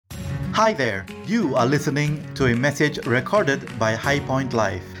Hi there, you are listening to a message recorded by High Point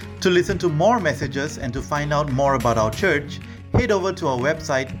Life. To listen to more messages and to find out more about our church, head over to our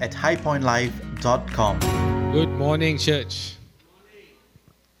website at highpointlife.com. Good morning, church.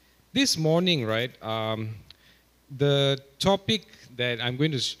 This morning, right, the topic that I'm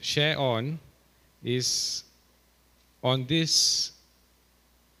going to share on is on this.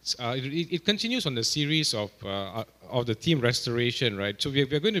 It continues on the series of the theme restoration, right? So we're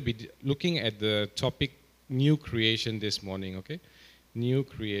going to be looking at the topic new creation this morning, okay? New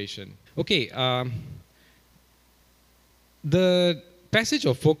creation. Okay, the passage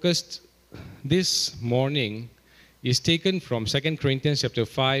of focus this morning is taken from 2 Corinthians chapter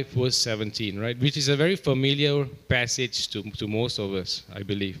 5, verse 17, right? Which is a very familiar passage to most of us, I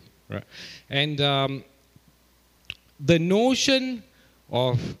believe, right? And the notion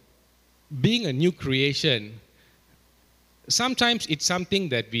of being a new creation, sometimes it's something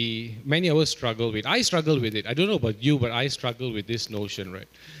that many of us struggle with. I struggle with it. I don't know about you, but I struggle with this notion, right?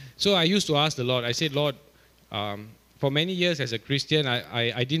 So I used to ask the Lord, I said, Lord, for many years as a Christian,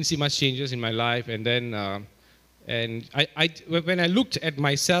 I didn't see much changes in my life. And then, when I looked at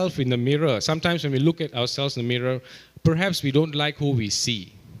myself in the mirror, sometimes when we look at ourselves in the mirror, perhaps we don't like who we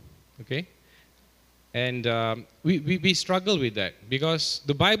see, okay? And we struggle with that because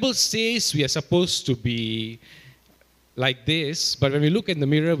the Bible says we are supposed to be like this, but when we look in the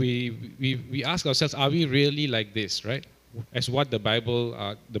mirror, we ask ourselves, are we really like this, right? As what the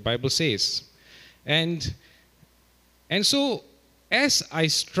Bible says. And so as I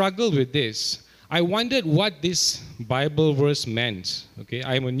struggled with this, I wondered what this Bible verse meant. Okay,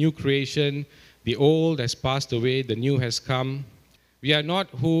 I am a new creation. The old has passed away. The new has come. We are not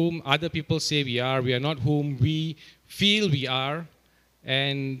whom other people say we are. We are not whom we feel we are.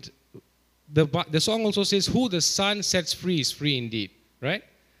 And the song also says, who the Son sets free is free indeed. Right?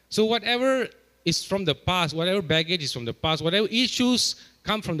 So whatever is from the past, whatever baggage is from the past, whatever issues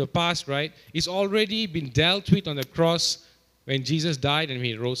come from the past, right, it's already been dealt with on the cross when Jesus died and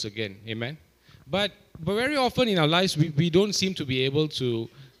he rose again. Amen? But very often in our lives, we don't seem to be able to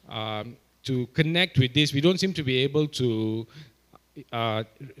connect with this. We don't seem to be able to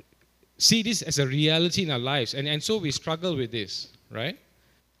see this as a reality in our lives. And so we struggle with this, right?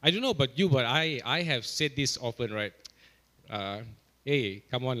 I don't know about you, but I have said this often, right? Hey,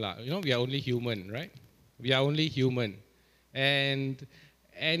 come on, lah. You know, we are only human, right? We are only human. And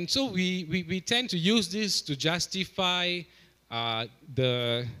so we tend to use this to justify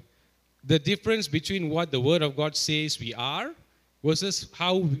the difference between what the Word of God says we are versus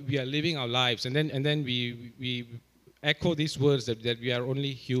how we are living our lives. And then we echo these words that we are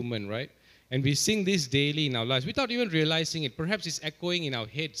only human, right? And we sing this daily in our lives without even realizing it. Perhaps it's echoing in our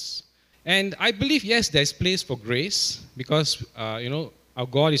heads. And I believe, yes, there's place for grace because, our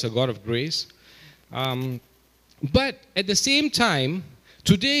God is a God of grace. But at the same time,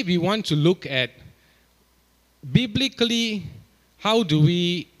 today we want to look at biblically, how do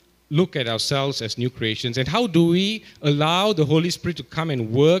we look at ourselves as new creations and how do we allow the Holy Spirit to come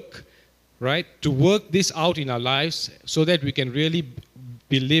and work, right, to work this out in our lives so that we can really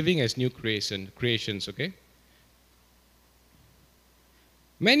be living as new creations, okay?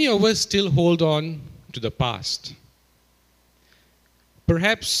 Many of us still hold on to the past.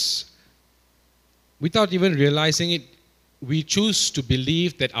 Perhaps without even realizing it, we choose to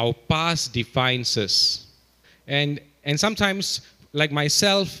believe that our past defines us. And sometimes, like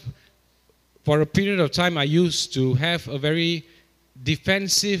myself, for a period of time, I used to have a very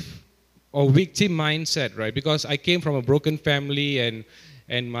defensive or victim mindset, right? Because I came from a broken family, and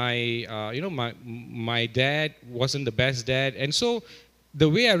my dad wasn't the best dad, and so the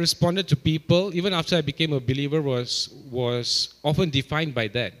way I responded to people, even after I became a believer, was often defined by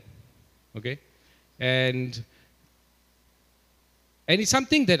that. Okay, and it's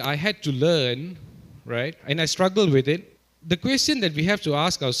something that I had to learn, right? And I struggled with it. The question that we have to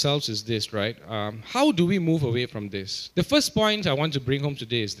ask ourselves is this, right? How do we move away from this? The first point I want to bring home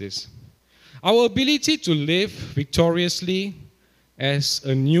today is this. Our ability to live victoriously as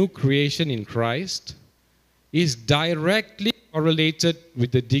a new creation in Christ is directly correlated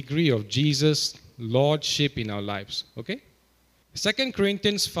with the degree of Jesus' lordship in our lives. Okay? 2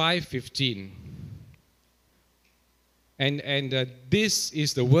 Corinthians 5:15. And this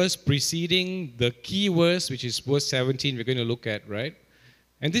is the verse preceding the key verse, which is verse 17 we're going to look at, right?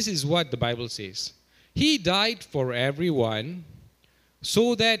 And this is what the Bible says. He died for everyone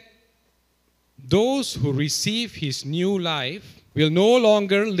so that those who receive his new life will no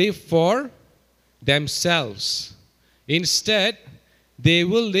longer live for themselves. Instead, they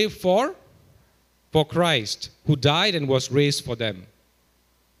will live for Christ, who died and was raised for them.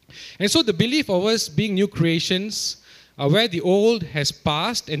 And so the belief of us being new creations, where the old has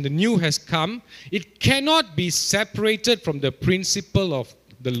passed and the new has come, it cannot be separated from the principle of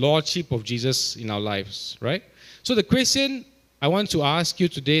the lordship of Jesus in our lives, right? So the question I want to ask you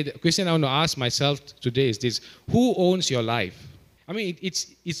today, the question I want to ask myself today is this: who owns your life? I mean,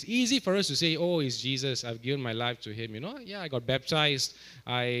 it's easy for us to say, oh, it's Jesus, I've given my life to him, Yeah, I got baptized,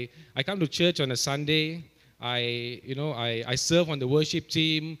 I come to church on a Sunday, I serve on the worship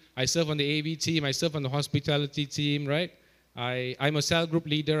team, I serve on the AV team, I serve on the hospitality team, right? I'm a cell group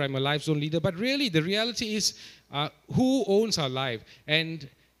leader, I'm a life zone leader. But really, the reality is, who owns our life? And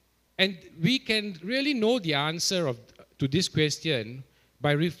we can really know the answer to this question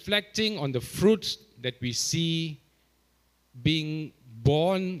by reflecting on the fruit that we see being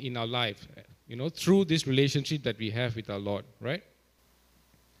born in our life, through this relationship that we have with our Lord, right?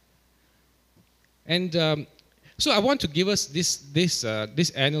 And so I want to give us this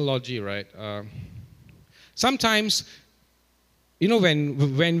analogy, right? Sometimes,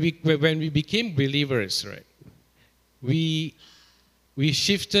 when we became believers, right, we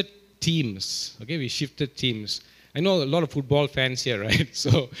shifted teams. Okay, we shifted teams. I know a lot of football fans here, right?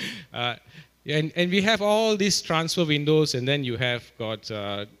 So, and we have all these transfer windows, and then you have got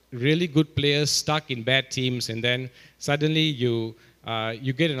really good players stuck in bad teams, and then suddenly you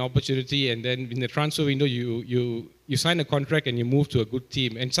get an opportunity, and then in the transfer window you sign a contract and you move to a good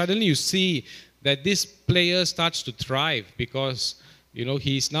team, and suddenly you see that this player starts to thrive because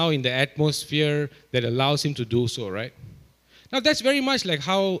he's now in the atmosphere that allows him to do so, right? Now that's very much like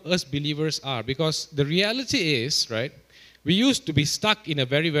how us believers are, because the reality is, right, we used to be stuck in a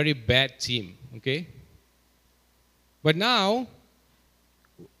very, very bad team, okay? But now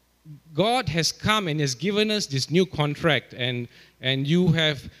God has come and has given us this new contract, and you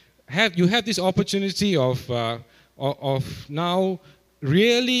have this opportunity of now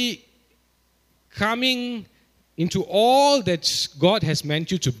really coming into all that God has meant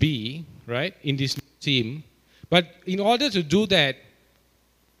you to be, right, in this new team. But in order to do that,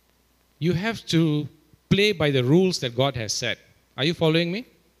 you have to play by the rules that God has set. Are you following me?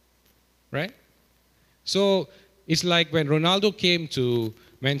 Right? So it's like when Ronaldo came to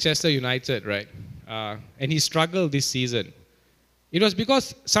Manchester United, right? And he struggled this season. It was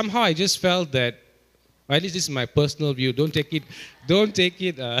because somehow I just felt that, or at least this is my personal view. Don't take it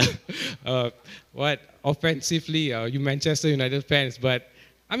offensively, you Manchester United fans. But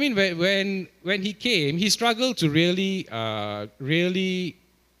I mean, when he came, he struggled to really, I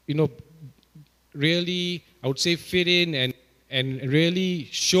would say, fit in and really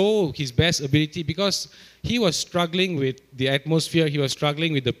show his best ability, because he was struggling with the atmosphere, he was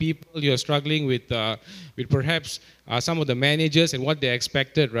struggling with the people, he was struggling with perhaps some of the managers and what they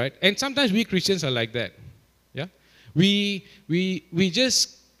expected, right? And sometimes we Christians are like that, yeah. We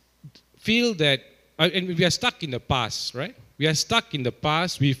just feel that, and we are stuck in the past, right? We are stuck in the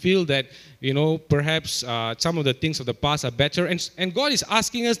past. We feel that, perhaps some of the things of the past are better. And God is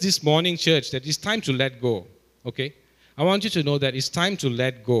asking us this morning, church, that it's time to let go, okay? I want you to know that it's time to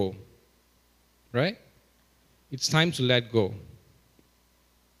let go, right? It's time to let go.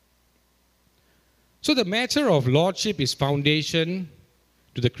 So the matter of lordship is foundation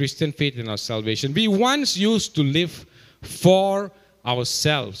to the Christian faith and our salvation. We once used to live for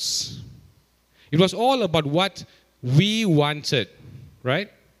ourselves. It was all about what we wanted,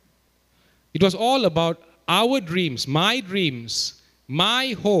 right? It was all about our dreams, my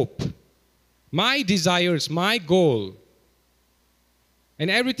hope, my desires, my goal.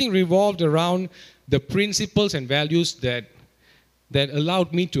 And everything revolved around the principles and values that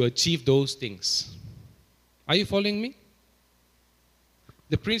allowed me to achieve those things. Are you following me?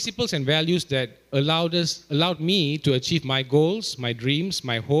 The principles and values that allowed me to achieve my goals, my dreams,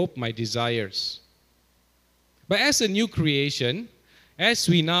 my hope, my desires. But as a new creation, as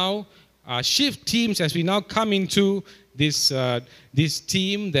we now shift teams, as we now come into this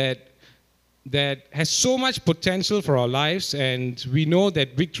team that has so much potential for our lives, and we know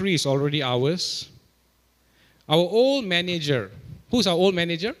that victory is already ours. Our old manager, who's our old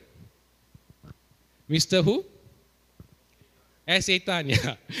manager? Mr. who? Satan,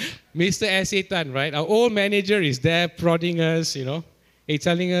 yeah. Mr. Satan, right? Our old manager is there prodding us,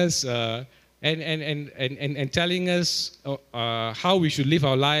 telling us, and telling us how we should live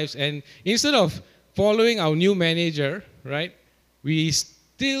our lives. And instead of following our new manager, right, we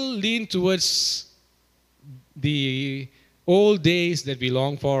still lean towards the old days that we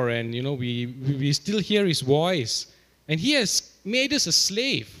long for, and we still hear his voice. And he has made us a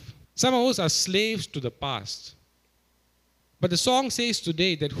slave. Some of us are slaves to the past. But the song says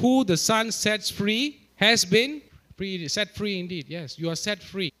today that who the Son sets free has been free, set free indeed. Yes, you are set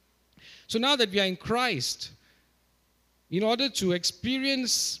free. So now that we are in Christ, in order to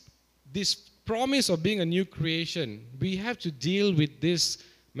experience this promise of being a new creation, we have to deal with this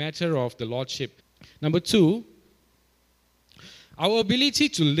matter of the Lordship. Number 2, our ability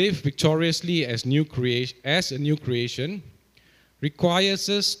to live victoriously as a new creation requires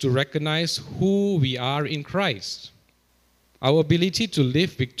us to recognize who we are in Christ. Our ability to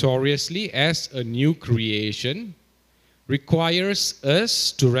live victoriously as a new creation requires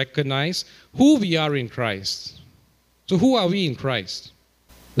us to recognize who we are in Christ. So who are we in Christ?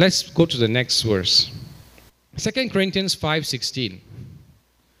 Let's go to the next verse. 2 Corinthians 5:16.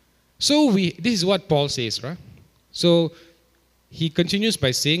 This is what Paul says, right? So he continues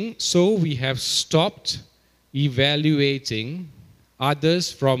by saying, so we have stopped evaluating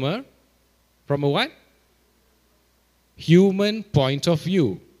others from a what? Human point of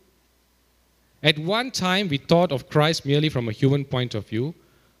view. At one time, we thought of Christ merely from a human point of view.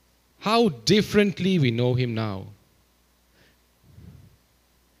 How differently we know him now.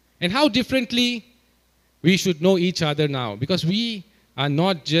 And how differently we should know each other now. Because we are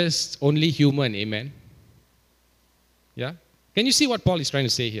not just only human, amen? Yeah? Can you see what Paul is trying to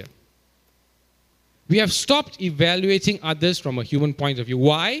say here? We have stopped evaluating others from a human point of view.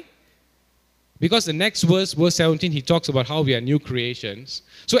 Why? Because the next verse 17, he talks about how we are new creations.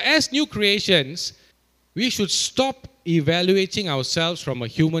 So as new creations, we should stop evaluating ourselves from a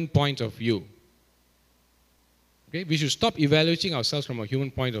human point of view. Okay? We should stop evaluating ourselves from a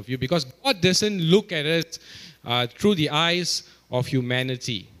human point of view because God doesn't look at us through the eyes of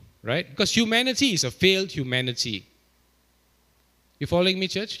humanity, right? Because humanity is a failed humanity. You following me,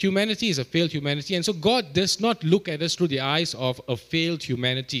 church? Humanity is a failed humanity. And so God does not look at us through the eyes of a failed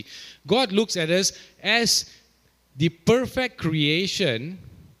humanity. God looks at us as the perfect creation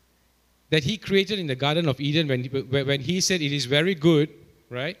that he created in the Garden of Eden when he said it is very good,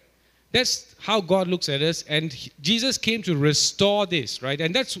 right? That's how God looks at us. And Jesus came to restore this, right?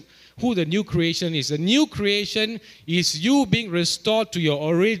 And that's who the new creation is. The new creation is you being restored to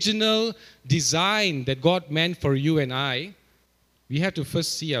your original design that God meant for you and I. We have to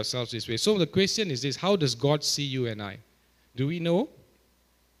first see ourselves this way. So the question is this: how does God see you and I? Do we know?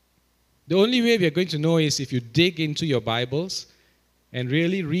 The only way we are going to know is if you dig into your Bibles and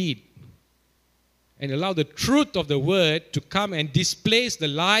really read and allow the truth of the Word to come and displace the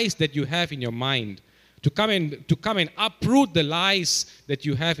lies that you have in your mind, to come and uproot the lies that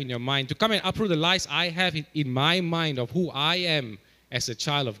you have in your mind, to come and uproot the lies I have in my mind of who I am as a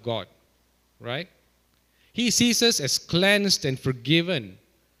child of God, right? He sees us as cleansed and forgiven.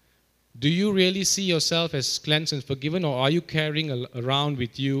 Do you really see yourself as cleansed and forgiven, or are you carrying around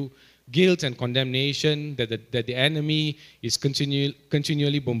with you guilt and condemnation that the enemy is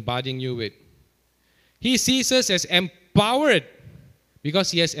continually bombarding you with? He sees us as empowered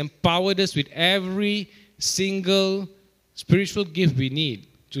because he has empowered us with every single spiritual gift we need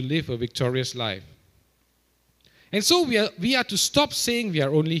to live a victorious life. And so we are to stop saying we are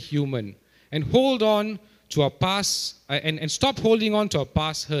only human and hold on to our past and stop holding on to our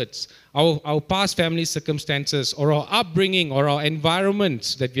past hurts, our past family circumstances, or our upbringing, or our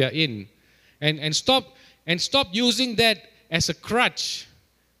environments that we are in, and stop using that as a crutch,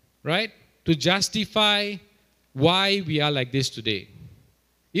 right, to justify why we are like this today.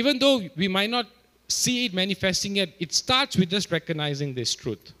 Even though we might not see it manifesting yet, it starts with just recognizing this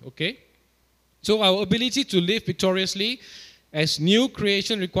truth. Okay, so our ability to live victoriously as new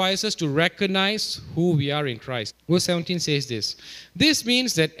creation requires us to recognize who we are in Christ. Verse 17 says this. This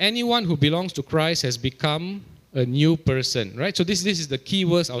means that anyone who belongs to Christ has become a new person, right? So this is the key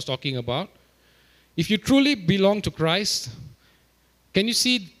verse I was talking about. If you truly belong to Christ, can you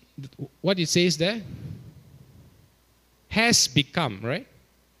see what it says there? Has become, right?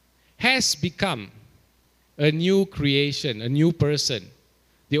 Has become a new creation, a new person.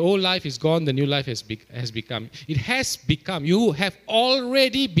 The old life is gone, the new life has become. It has become. You have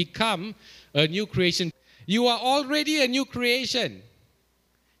already become a new creation. You are already a new creation.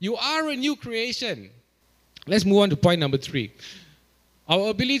 You are a new creation. Let's move on to point number 3. Our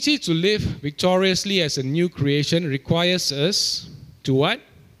ability to live victoriously as a new creation requires us to what?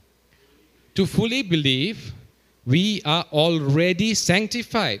 To fully believe we are already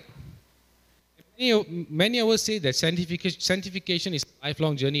sanctified. Many of us say that sanctification is a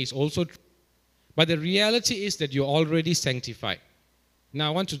lifelong journey. It's also true. But the reality is that you're already sanctified.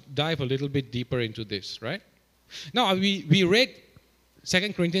 Now, I want to dive a little bit deeper into this, right? Now, we read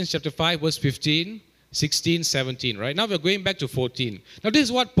 2 Corinthians chapter 5, verse 15, 16, 17, right? Now, we're going back to 14. Now, this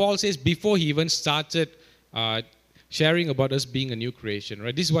is what Paul says before he even started sharing about us being a new creation,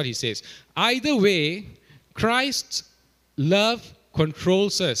 right? This is what he says. Either way, Christ's love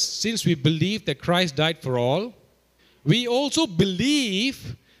controls us. Since we believe that Christ died for all, we also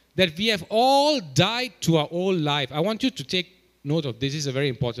believe that we have all died to our old life. I want you to take note of this. This is a very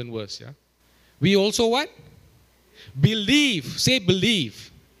important verse. Yeah? We also what? Believe. Say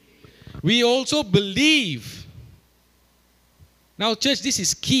believe. We also believe. Now, church, this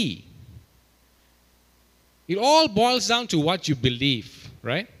is key. It all boils down to what you believe,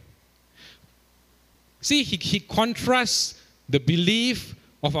 right? See, he contrasts the belief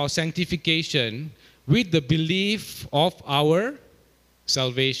of our sanctification with the belief of our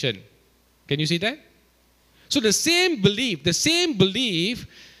salvation. Can you see that? So the same belief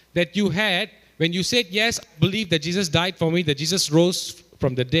that you had when you said, yes, I believe that Jesus died for me, that Jesus rose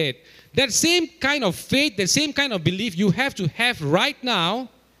from the dead, that same kind of faith, that same kind of belief you have to have right now,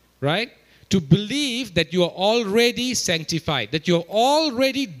 right? To believe that you are already sanctified, that you are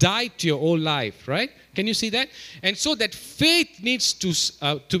already died to your old life, right? Can you see that? And so that faith needs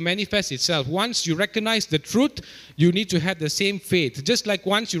to manifest itself. Once you recognize the truth, you need to have the same faith. Just like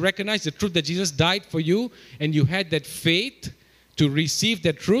once you recognize the truth that Jesus died for you, and you had that faith to receive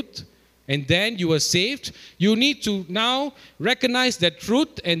that truth, and then you were saved, you need to now recognize that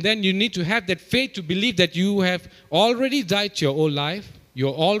truth, and then you need to have that faith to believe that you have already died to your old life,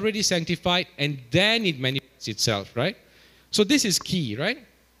 you're already sanctified, and then it manifests itself, right? So this is key, right?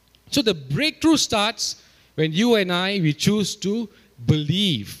 So the breakthrough starts when you and I, we choose to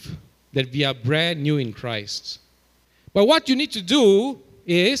believe that we are brand new in Christ. But what you need to do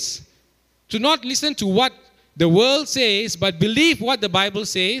is to not listen to what the world says, but believe what the Bible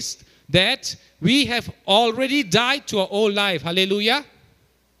says, that we have already died to our old life. Hallelujah.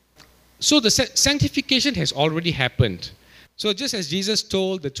 So the sanctification has already happened. So just as Jesus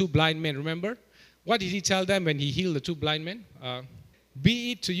told the two blind men, remember? What did he tell them when he healed the two blind men?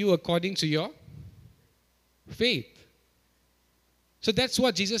 Be it to you according to your faith. So that's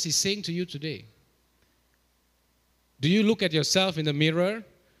what Jesus is saying to you today. Do you look at yourself in the mirror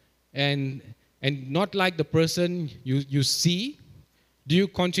and not like the person you see? Do you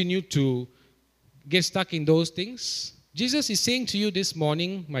continue to get stuck in those things? Jesus is saying to you this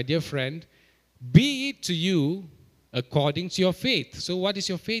morning, my dear friend, be it to you according to your faith. So what is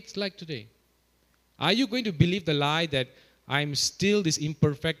your faith like today? Are you going to believe the lie that I'm still this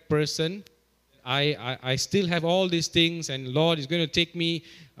imperfect person? I still have all these things, and Lord is going to take me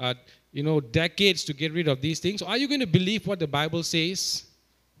decades to get rid of these things? Or are you going to believe what the Bible says?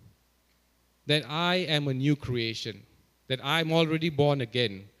 That I am a new creation, that I'm already born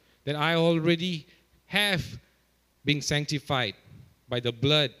again, that I already have been sanctified by the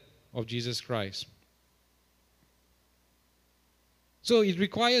blood of Jesus Christ. So it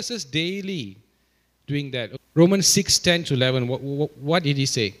requires us daily doing that. Romans 6:10-11, what did he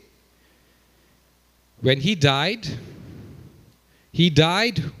say? When he died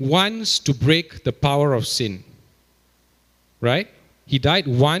once to break the power of sin. Right? He died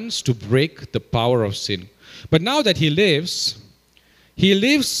once to break the power of sin. But now that he lives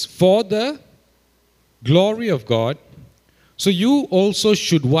for the glory of God. So you also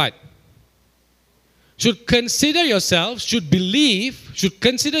should what? Should consider yourselves, should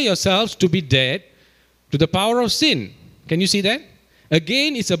consider yourselves to be dead to the power of sin. Can you see that?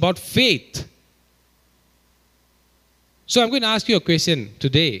 Again, it's about faith. So I'm going to ask you a question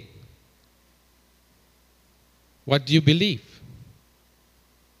today. What do you believe?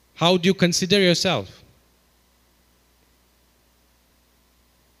 How do you consider yourself?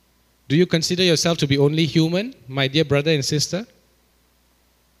 Do you consider yourself to be only human, my dear brother and sister?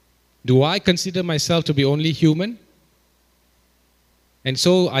 Do I consider myself to be only human? And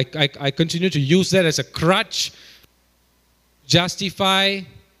so I continue to use that as a crutch, justify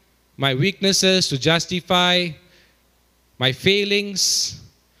my weaknesses, to justify my failings?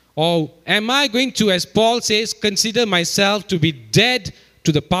 Or am I going to, as Paul says, consider myself to be dead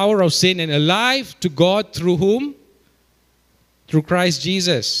to the power of sin and alive to God through whom? Through Christ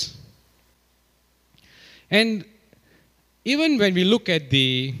Jesus. And even when we look at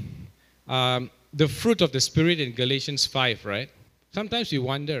the fruit of the Spirit in Galatians 5, right? Sometimes we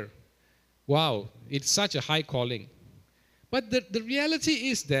wonder, wow, it's such a high calling. But the reality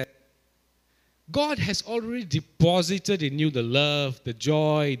is that God has already deposited in you the love, the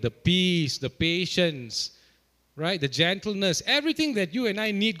joy, the peace, the patience, right? The gentleness, everything that you and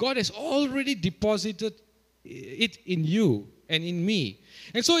I need, God has already deposited it in you and in me.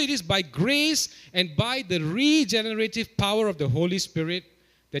 And so it is by grace and by the regenerative power of the Holy Spirit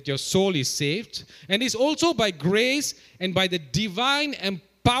that your soul is saved. And it's also by grace and by the divine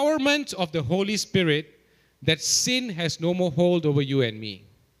empowerment of the Holy Spirit that sin has no more hold over you and me.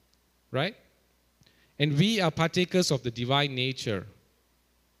 Right? And we are partakers of the divine nature.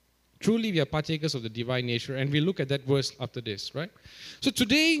 Truly, we are partakers of the divine nature. And we look at that verse after this, right? So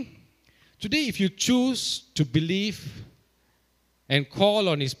today, if you choose to believe and call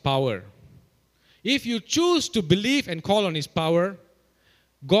on His power, if you choose to believe and call on His power,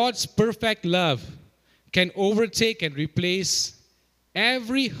 God's perfect love can overtake and replace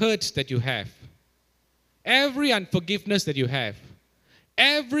every hurt that you have, every unforgiveness that you have,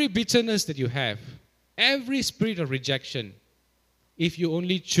 every bitterness that you have, every spirit of rejection, if you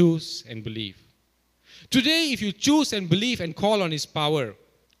only choose and believe. Today, if you choose and believe and call on His power,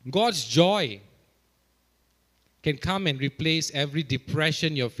 God's joy can come and replace every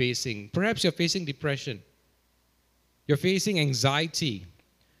depression you're facing. Perhaps you're facing depression. You're facing anxiety,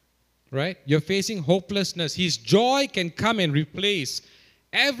 right? You're facing hopelessness. His joy can come and replace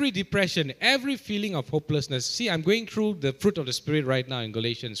every depression, every feeling of hopelessness. See, I'm going through the fruit of the Spirit right now in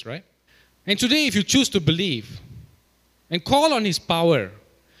Galatians, right? And today, if you choose to believe and call on His power,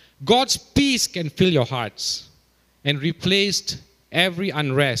 God's peace can fill your hearts and replace every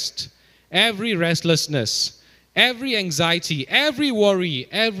unrest, every restlessness, every anxiety, every worry,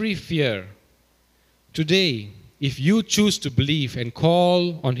 every fear. Today, if you choose to believe and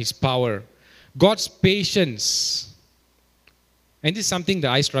call on His power, God's patience, and this is something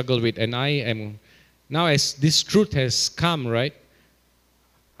that I struggle with, and I am, now as this truth has come, right,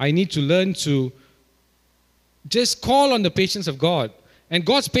 I need to learn to just call on the patience of God. And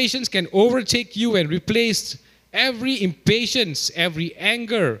God's patience can overtake you and replace every impatience, every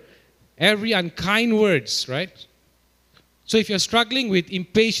anger, every unkind words, right? So if you're struggling with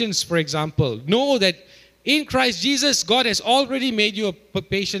impatience, for example, know that in Christ Jesus, God has already made you a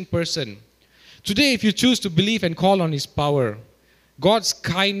patient person. Today, if you choose to believe and call on His power, God's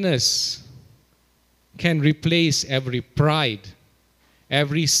kindness can replace every pride,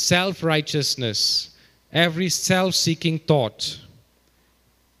 every self-righteousness, every self-seeking thought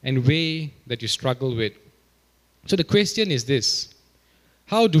and way that you struggle with. So the question is this: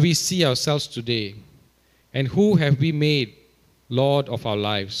 how do we see ourselves today? And who have we made Lord of our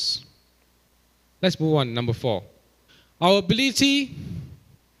lives? Let's move on, number 4. Our ability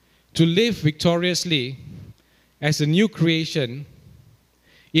to live victoriously as a new creation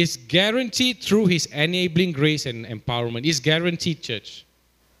is guaranteed through His enabling grace and empowerment. It's guaranteed, church.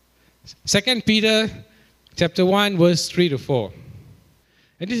 2 Peter chapter 1, verse 3 to 4.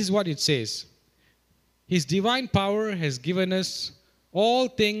 And this is what it says: His divine power has given us all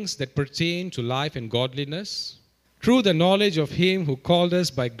things that pertain to life and godliness, through the knowledge of Him who called us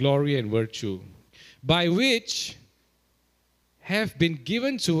by glory and virtue, by which have been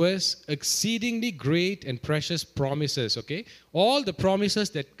given to us exceedingly great and precious promises, okay? All the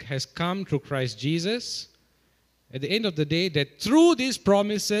promises that has come through Christ Jesus, at the end of the day, that through these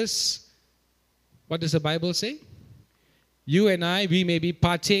promises, what does the Bible say? You and I, we may be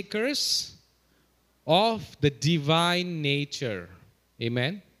partakers of the divine nature.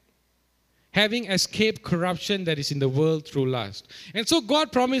 Amen? Having escaped corruption that is in the world through lust. And so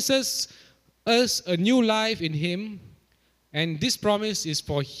God promises us a new life in Him. And this promise is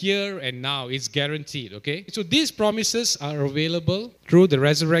for here and now. It's guaranteed, okay? So these promises are available through the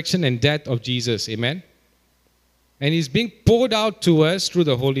resurrection and death of Jesus. Amen? And it's being poured out to us through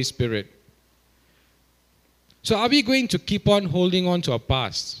the Holy Spirit. So are we going to keep on holding on to our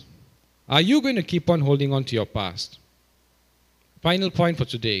past? Are you going to keep on holding on to your past? Final point for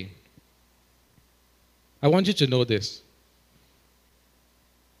today. I want you to know this.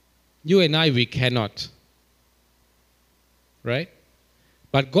 You and I, we cannot. Right?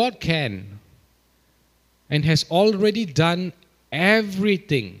 But God can. And has already done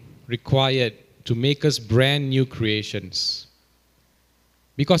everything required to make us brand new creations.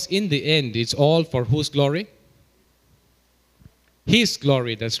 Because in the end, it's all for whose glory? His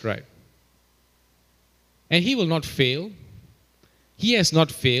glory, that's right. And He will not fail. He has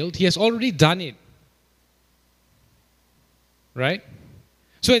not failed. He has already done it. Right?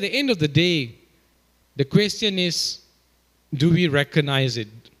 So at the end of the day, the question is, do we recognize it?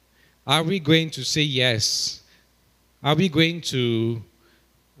 Are we going to say yes? Are we going to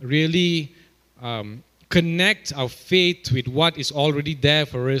really connect our faith with what is already there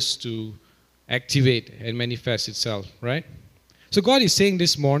for us to activate and manifest itself, right? So God is saying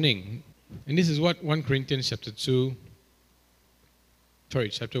this morning, and this is what 1 Corinthians chapter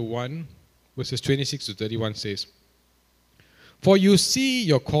 1, verses 26 to 31 says. For you see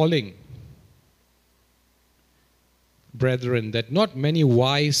your calling, brethren, that not many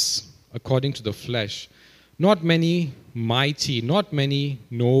wise according to the flesh, not many mighty, not many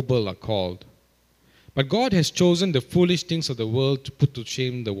noble are called. But God has chosen the foolish things of the world to put to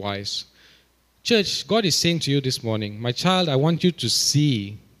shame the wise. Church, God is saying to you this morning, my child, I want you to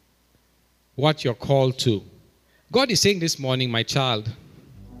see what you're called to. God is saying this morning, my child,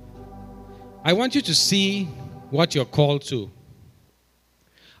 I want you to see what you're called to.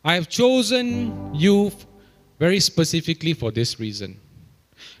 I have chosen you very specifically for this reason.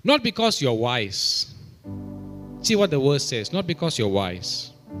 Not because you're wise. See what the word says. Not because you're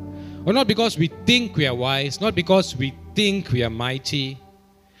wise. Or not because we think we are wise. Not because we think we are mighty.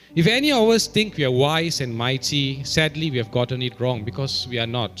 If any of us think we are wise and mighty, sadly we have gotten it wrong because we are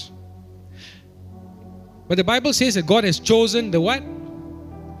not. But the Bible says that God has chosen the what?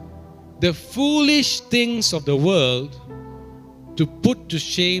 The foolish things of the world to put to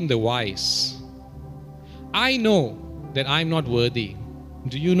shame the wise. I know that I'm not worthy.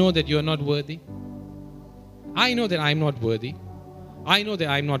 Do you know that you are not worthy? I know that I'm not worthy. I know that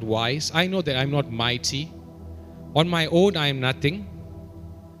I'm not wise. I know that I'm not mighty. On my own, I am nothing.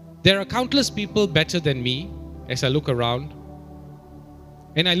 There are countless people better than me as I look around.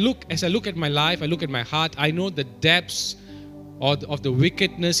 And as I look at my life, I look at my heart, I know the depths of the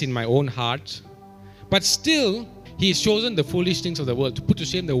wickedness in my own heart. But still, He has chosen the foolish things of the world to put to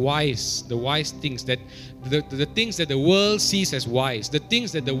shame the wise things, that the things that the world sees as wise, the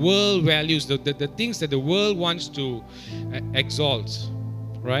things that the world values, the things that the world wants to exalt.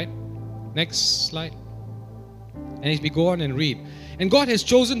 Right? Next slide. And as we go on and read, and God has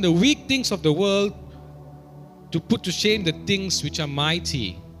chosen the weak things of the world to put to shame the things which are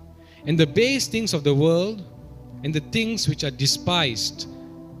mighty, and the base things of the world, and the things which are despised,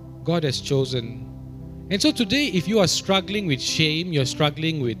 God has chosen. And so today, if you are struggling with shame, you're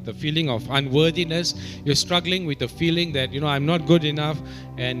struggling with the feeling of unworthiness, you're struggling with the feeling that, I'm not good enough,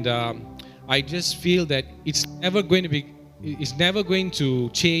 and I just feel that it's never going to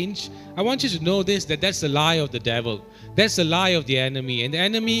change. I want you to know this, that's the lie of the devil. That's the lie of the enemy. And the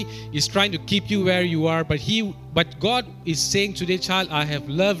enemy is trying to keep you where you are. But God is saying today, child, I have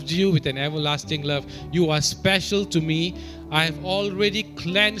loved you with an everlasting love. You are special to me. I have already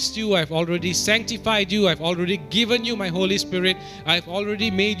cleansed you. I've already sanctified you. I've already given you my Holy Spirit. I've already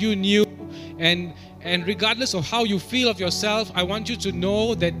made you new. And regardless of how you feel of yourself, I want you to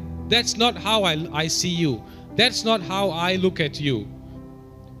know that that's not how I see you. That's not how I look at you.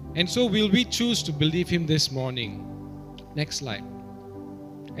 And so will we choose to believe Him this morning? Next slide.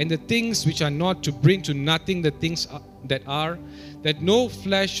 And the things which are not, to bring to nothing the things that are, that no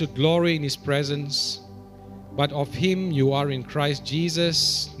flesh should glory in His presence, but of Him you are in Christ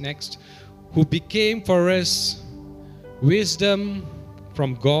Jesus. Next. Who became for us wisdom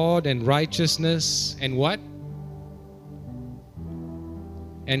from God and righteousness and what?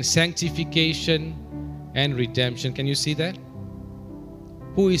 And sanctification and redemption. Can you see that?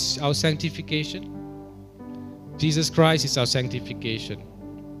 Who is our sanctification? Jesus Christ is our sanctification.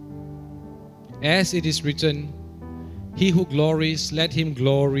 As it is written, he who glories, let him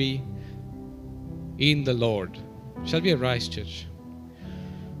glory in the Lord. Shall we arise, church?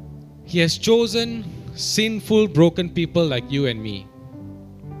 He has chosen sinful, broken people like you and me,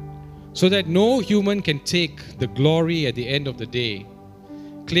 so that no human can take the glory at the end of the day,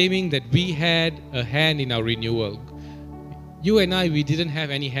 claiming that we had a hand in our renewal. You and I, we didn't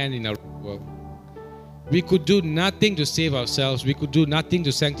have any hand in our renewal. We could do nothing to save ourselves. We could do nothing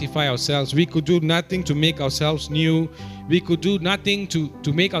to sanctify ourselves. We could do nothing to make ourselves new. We could do nothing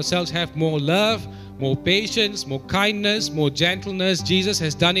to make ourselves have more love, more patience, more kindness, more gentleness. Jesus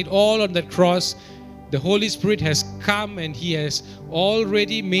has done it all on the cross. The Holy Spirit has come and He has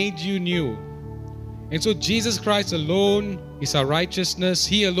already made you new. And so Jesus Christ alone is our righteousness.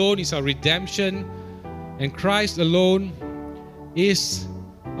 He alone is our redemption. And Christ alone is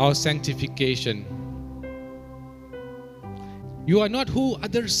our sanctification. You are not who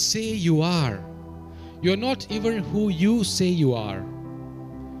others say you are. You are not even who you say you are.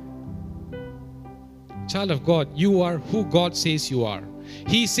 Child of God, you are who God says you are.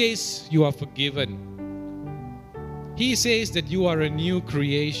 He says you are forgiven. He says that you are a new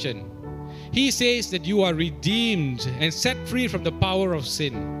creation. He says that you are redeemed and set free from the power of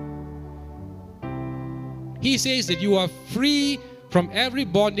sin. He says that you are free from every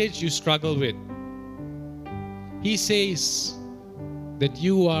bondage you struggle with. He says that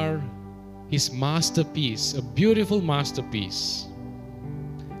you are His masterpiece, a beautiful masterpiece.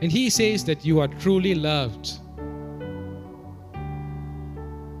 And He says that you are truly loved.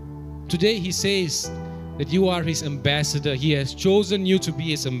 Today He says that you are His ambassador. He has chosen you to be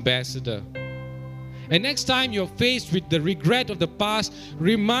His ambassador. And next time you're faced with the regret of the past,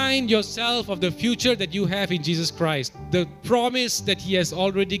 remind yourself of the future that you have in Jesus Christ, the promise that He has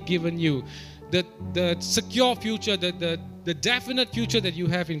already given you, the secure future, the definite future that you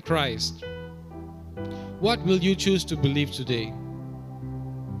have in Christ. What will you choose to believe today?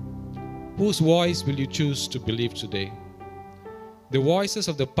 Whose voice will you choose to believe today? The voices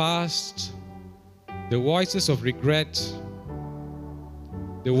of the past, the voices of regret,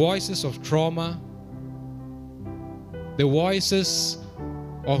 the voices of trauma, the voices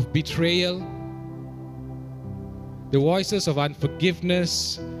of betrayal, the voices of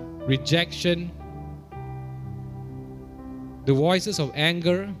unforgiveness, rejection, the voices of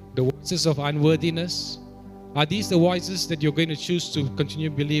anger, the voices of unworthiness. Are these the voices that you're going to choose to continue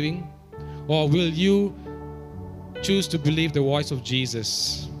believing? Or will you choose to believe the voice of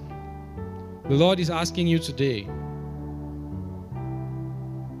Jesus? The Lord is asking you today,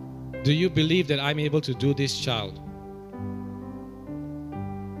 do you believe that I'm able to do this, child?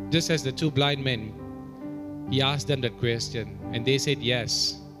 Just as the two blind men, He asked them that question and they said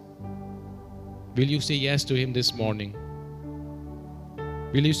yes. Will you say yes to Him this morning?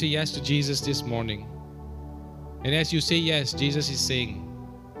 Will you say yes to Jesus this morning? And as you say yes, Jesus is saying,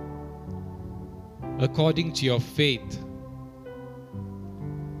 according to your faith,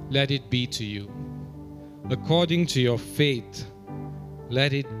 let it be to you. According to your faith,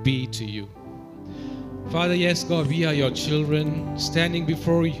 let it be to you. Father, yes, God, we are your children standing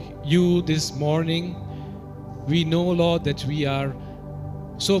before you this morning. We know, Lord, that we are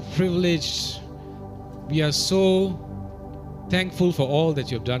so privileged. We are so thankful for all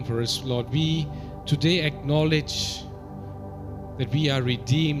that you have done for us, Lord. We today acknowledge that we are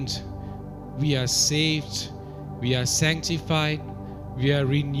redeemed, we are saved, we are sanctified, we are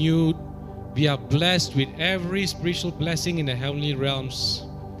renewed, we are blessed with every spiritual blessing in the heavenly realms.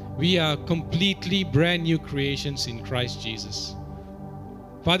 We are completely brand new creations in Christ Jesus.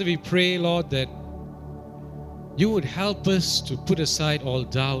 Father, we pray, Lord, that you would help us to put aside all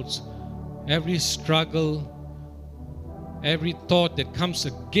doubts, every struggle, every thought that comes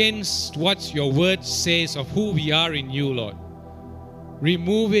against what your word says of who we are in you, Lord.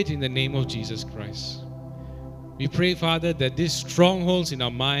 Remove it in the name of Jesus Christ. We pray, Father, that these strongholds in our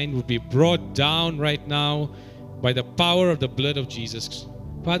mind will be brought down right now by the power of the blood of Jesus.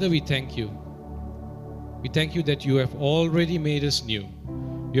 Father, we thank you. We thank you that you have already made us new.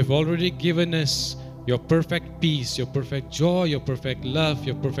 You have already given us your perfect peace, your perfect joy, your perfect love,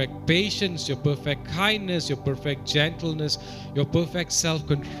 your perfect patience, your perfect kindness, your perfect gentleness, your perfect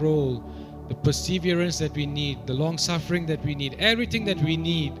self-control, the perseverance that we need, the long-suffering that we need, everything that we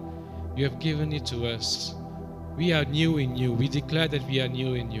need, you have given it to us. We are new in you. We declare that we are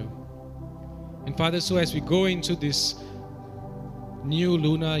new in you. And Father, so as we go into this new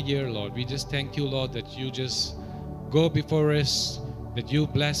lunar year, Lord, we just thank you, Lord, that you just go before us, that you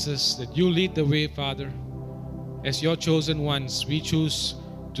bless us, that you lead the way, Father. As your chosen ones, we choose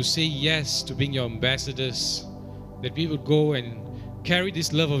to say yes to being your ambassadors, that we would go and carry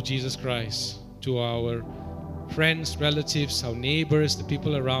this love of Jesus Christ to our friends, relatives, our neighbors, the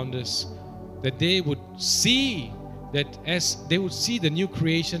people around us, that they would see that as they would see the new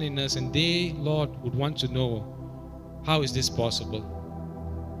creation in us, and they, Lord, would want to know, how is this possible?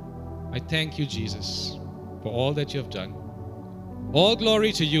 I thank you, Jesus, for all that you have done. All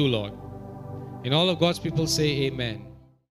glory to you, Lord. And all of God's people say amen.